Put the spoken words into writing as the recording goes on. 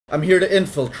I'm here to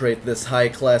infiltrate this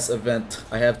high-class event.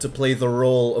 I have to play the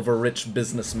role of a rich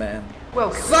businessman.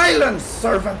 Well, silence,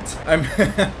 servant!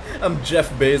 I'm Jeff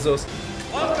Bezos.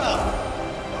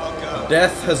 Welcome.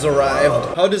 Death has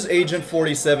arrived. How does Agent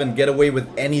 47 get away with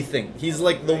anything? He's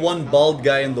like the one bald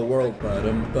guy in the world.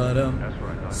 Ba-dum,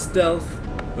 ba-dum. Stealth.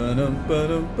 Ba-dum,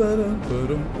 ba-dum, ba-dum,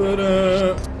 ba-dum,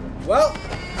 ba-dum. Well,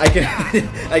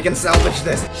 I can salvage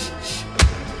this. Shh.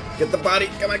 Get the body,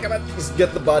 come on, just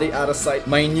get the body out of sight.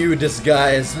 My new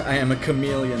disguise, I am a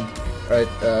chameleon.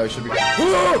 Alright, should be.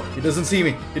 He doesn't see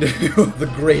me.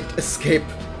 The great escape.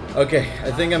 Okay,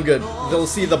 I think I'm good. They'll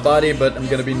see the body, but I'm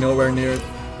gonna be nowhere near it.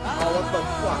 Oh, what the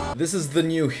fuck? This is the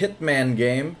new Hitman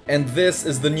game, and this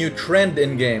is the new trend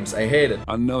in games. I hate it.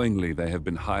 Unknowingly, they have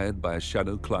been hired by a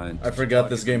shadow client. I forgot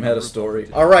this game had a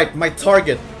story. Alright, my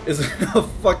target is a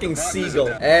fucking seagull.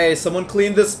 Hey, someone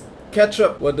clean this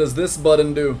ketchup. What does this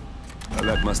button do? Well,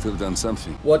 that must have done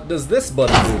something. What does this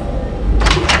button do?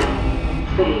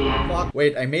 Fuck.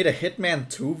 Wait, I made a Hitman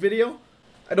 2 video?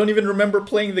 I don't even remember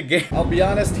playing the game. I'll be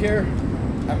honest here,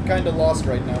 I'm kinda lost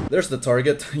right now. There's the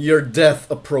target. Your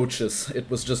death approaches. It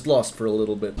was just lost for a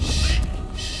little bit.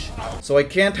 So I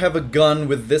can't have a gun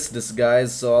with this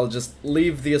disguise, so I'll just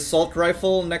leave the assault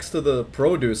rifle next to the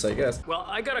produce, I guess. Well,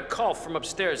 I got a call from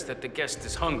upstairs that the guest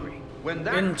is hungry. When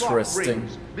that Interesting.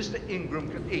 clock rings, Mr.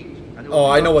 Ingram can eat. And Oh,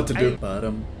 I know what to do.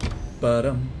 Ba-dum,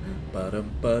 ba-dum,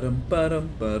 ba-dum, ba-dum, ba-dum,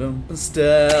 ba-dum.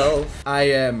 Stealth. I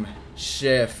am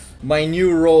Chef. My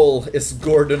new role is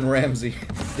Gordon Ramsay.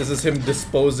 This is him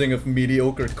disposing of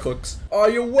mediocre cooks. Oh,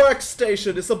 your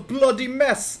workstation is a bloody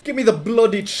mess. Give me the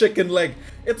bloody chicken leg.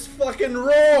 It's fucking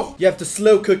raw. You have to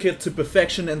slow cook it to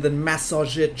perfection and then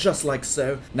massage it just like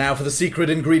so. Now for the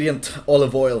secret ingredient,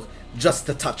 olive oil. Just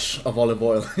a touch of olive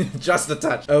oil. Just a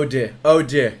touch. Oh dear,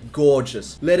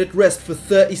 gorgeous. Let it rest for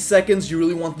 30 seconds. You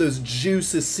really want those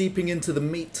juices seeping into the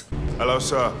meat. Hello,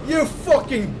 sir. You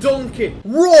fucking donkey.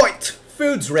 Right.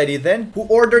 Food's ready then. Who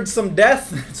ordered some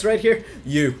death? It's right here.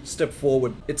 You, step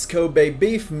forward. It's Kobe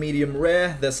beef, medium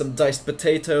rare. There's some diced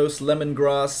potatoes,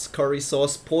 lemongrass, curry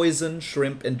sauce, poison,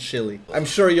 shrimp, and chili. I'm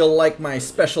sure you'll like my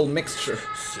special mixture.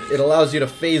 It allows you to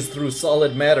phase through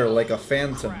solid matter like a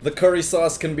phantom. The curry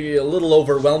sauce can be a little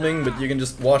overwhelming, but you can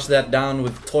just wash that down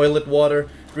with toilet water.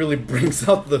 It really brings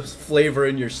out the flavor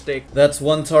in your steak. That's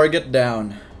one target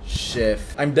down.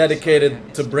 Chef. I'm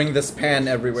dedicated to bring this pan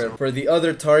everywhere. For the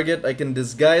other target, I can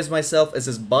disguise myself as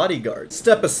his bodyguard.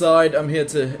 Step aside, I'm here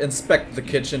to inspect the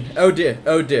kitchen. Oh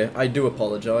dear, I do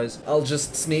apologize. I'll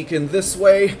just sneak in this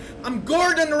way. I'm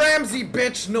Gordon Ramsay,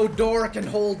 bitch! No door can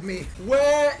hold me.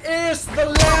 Where is the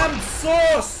lamb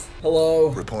sauce? Hello.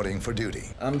 Reporting for duty.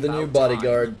 I'm the new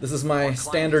bodyguard. This is my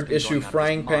standard issue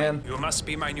frying pan. You must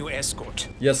be my new escort.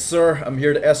 Yes, sir. I'm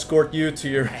here to escort you to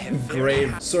your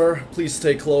grave. Sir, please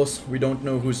stay close. We don't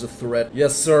know who's a threat.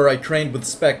 Yes, sir. I trained with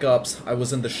Spec Ops. I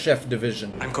was in the chef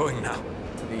division. I'm going now.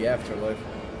 To the afterlife.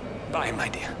 Bye, my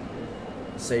dear.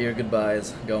 Say your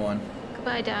goodbyes. Go on.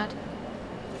 Goodbye, Dad.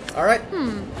 Alright.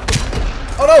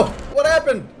 Oh no! What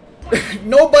happened?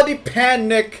 Nobody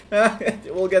panic!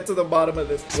 We'll get to the bottom of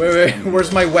this. Wait,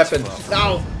 where's my weapon?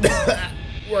 No!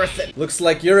 Worth it. Looks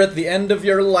like you're at the end of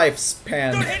your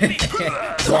lifespan.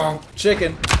 Bonk.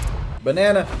 Chicken.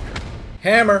 Banana.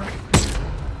 Hammer.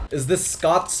 Is this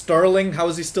Scott Sterling? How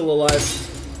is he still alive?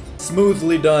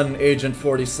 Smoothly done, Agent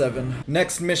 47.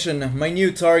 Next mission, my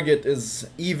new target is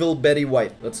Evil Betty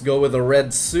White. Let's go with a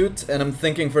red suit, and I'm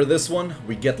thinking for this one,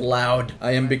 we get loud.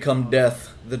 I am become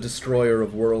Death, the destroyer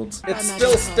of worlds. It's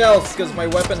still stealth, because my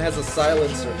weapon has a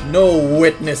silencer. No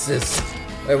witnesses.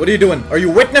 Hey, what are you doing? Are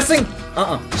you witnessing?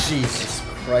 Jesus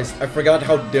Christ, I forgot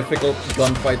how difficult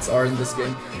gunfights are in this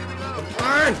game. Come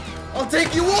on! I'll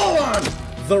take you all on!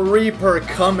 The Reaper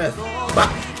cometh.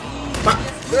 Bah! Bah!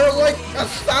 There are like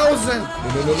 1,000!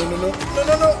 No.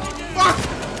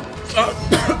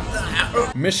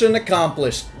 Fuck! Mission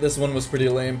accomplished. This one was pretty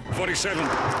lame. 47.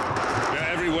 They're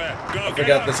everywhere. Go, I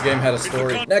forgot this game had a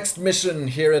story. Next mission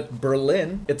here at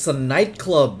Berlin. It's a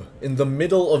nightclub in the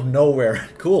middle of nowhere.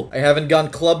 Cool. I haven't gone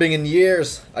clubbing in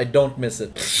years. I don't miss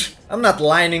it. I'm not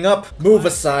lining up. Move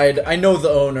aside. I know the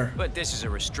owner. But this is a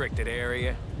restricted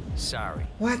area. Sorry.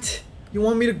 What? You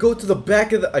want me to go to the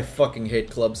back of the— I fucking hate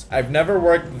clubs. I've never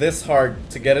worked this hard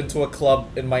to get into a club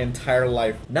in my entire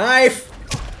life. Knife!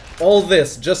 All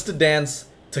this just to dance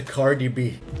to Cardi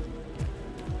B.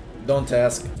 Don't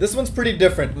ask. This one's pretty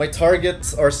different. My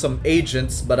targets are some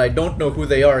agents, but I don't know who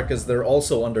they are because they're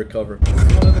also undercover. It's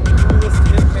one of the coolest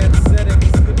Hitman settings.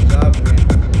 Good job,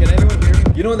 man. Can anyone hear me?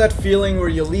 You know that feeling where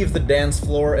you leave the dance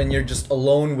floor and you're just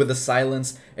alone with the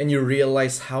silence and you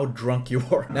realize how drunk you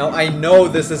are? Now, I know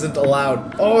this isn't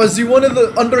allowed. Oh, is he one of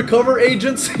the undercover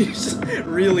agents? He's just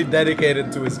really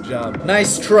dedicated to his job.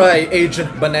 Nice try,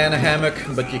 Agent Banana Hammock,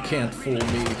 but you can't fool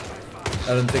me.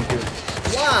 I don't think you...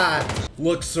 What?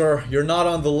 Look, sir, you're not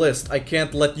on the list. I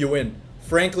can't let you in.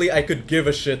 Frankly, I could give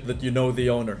a shit that you know the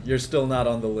owner. You're still not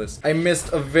on the list. I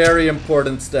missed a very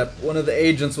important step. One of the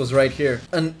agents was right here.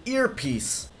 An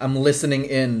earpiece. I'm listening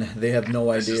in. They have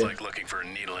no idea. This is like looking for a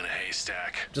needle in a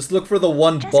haystack. Just look for the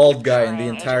one bald guy in the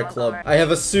entire club. I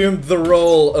have assumed the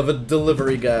role of a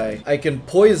delivery guy. I can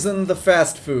poison the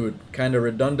fast food. Kinda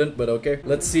redundant, but okay.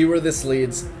 Let's see where this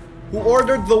leads. Who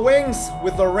ordered the wings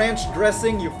with the ranch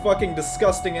dressing, you fucking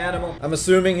disgusting animal? I'm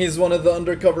assuming he's one of the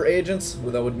undercover agents.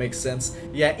 Well, that would make sense.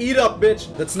 Yeah, eat up,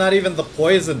 bitch. That's not even the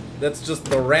poison. That's just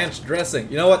the ranch dressing.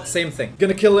 You know what? Same thing.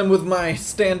 Gonna kill him with my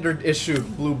standard issue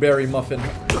blueberry muffin.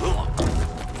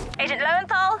 Agent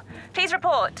Lowenthal, please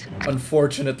report.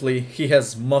 Unfortunately, he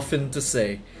has muffin to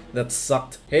say. That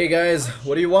sucked. Hey guys,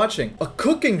 what are you watching? A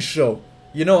cooking show.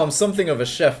 You know, I'm something of a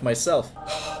chef myself.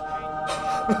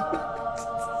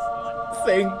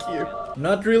 Thank you. I'm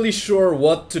not really sure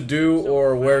what to do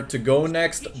or where to go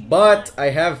next, but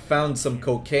I have found some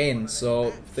cocaine,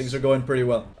 so things are going pretty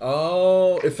well.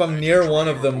 Oh, if I'm near one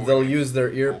of them, they'll use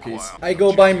their earpiece. I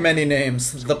go by many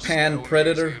names. The Pan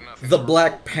Predator, the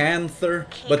Black Panther,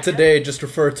 but today just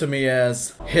refer to me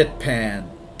as Hitman.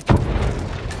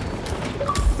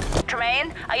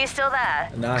 Are you still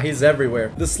there? Nah, he's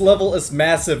everywhere. This level is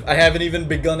massive. I haven't even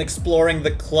begun exploring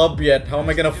the club yet. How am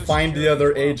I gonna find the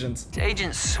other agents?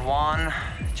 Agent Swan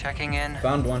checking in.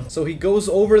 Found one. So he goes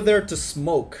over there to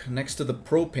smoke next to the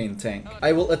propane tank.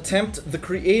 I will attempt the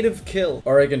creative kill.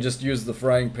 Or I can just use the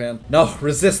frying pan. No,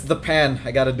 resist the pan.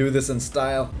 I gotta do this in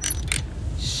style.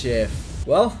 Chef.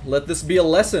 Well, let this be a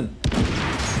lesson.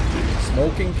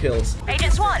 Smoking kills.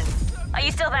 Agent Swan, are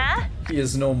you still there? He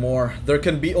is no more. There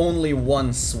can be only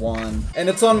one Swan. And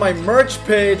it's on my merch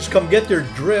page. Come get your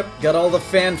drip. Got all the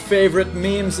fan favorite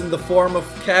memes in the form of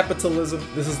capitalism.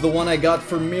 This is the one I got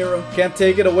for Miro. Can't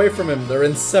take it away from him. They're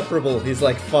inseparable. He's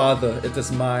like, father, it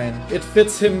is mine. It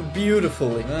fits him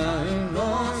beautifully.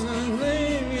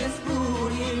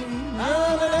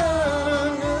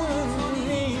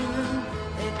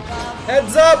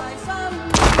 Heads up!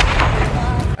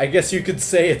 I guess you could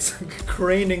say it's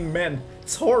craning men.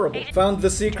 It's horrible. Found the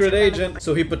secret agent,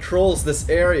 so he patrols this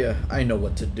area. I know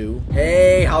what to do.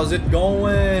 Hey, how's it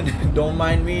going? Don't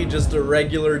mind me, just a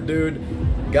regular dude.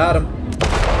 Got him.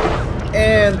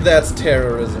 And that's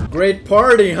terrorism. Great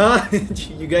party, huh?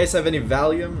 You guys have any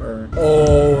Valium or?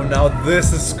 Oh, now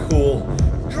this is cool.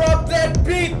 Drop that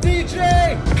beat,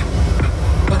 DJ!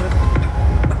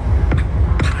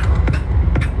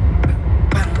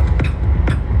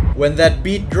 When that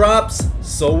beat drops,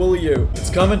 so will you. It's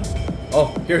coming.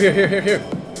 Oh, here.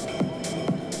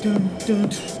 Dun, dun,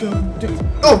 dun,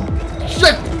 dun. Oh,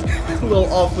 shit! A little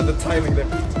off with the timing there.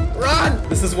 Run!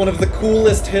 This is one of the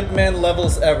coolest Hitman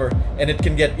levels ever, and it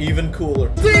can get even cooler.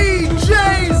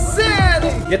 DJ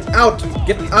Zanny! Get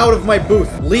out of my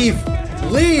booth. Leave.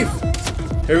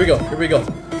 Here we go.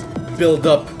 Build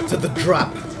up to the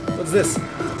drop. What's this?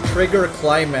 Trigger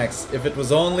climax. If it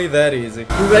was only that easy.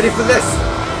 You ready for this?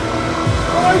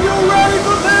 Are you ready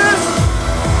for this?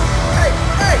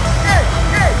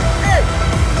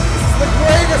 This is the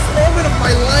greatest moment of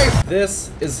my life.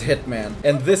 This is Hitman,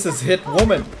 and this is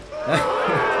Hitwoman.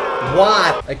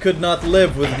 What? I could not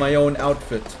live with my own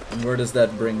outfit. And where does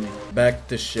that bring me? Back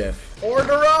to chef.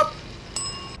 Order up!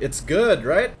 It's good,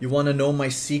 right? You wanna know my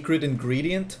secret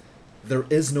ingredient? There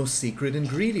is no secret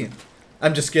ingredient.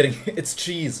 I'm just kidding. It's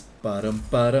cheese. Ba-dum.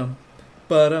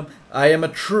 I am a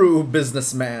true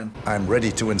businessman. I'm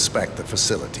ready to inspect the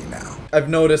facility now. I've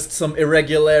noticed some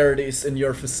irregularities in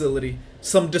your facility.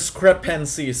 Some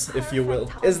discrepancies, if you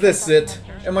will. Is this it?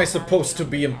 Am I supposed to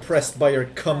be impressed by your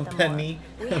company?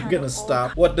 I'm gonna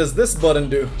stop. What does this button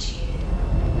do?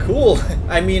 Cool.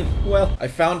 I mean, well, I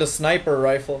found a sniper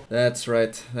rifle. That's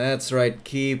right.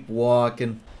 Keep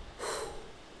walking.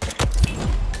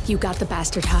 You got the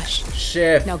bastard, hush.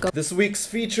 Chef, now go. This week's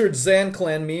featured Zan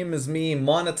Clan meme is me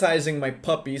monetizing my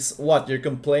puppies. What, you're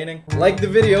complaining? Like the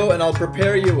video and I'll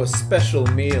prepare you a special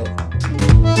meal.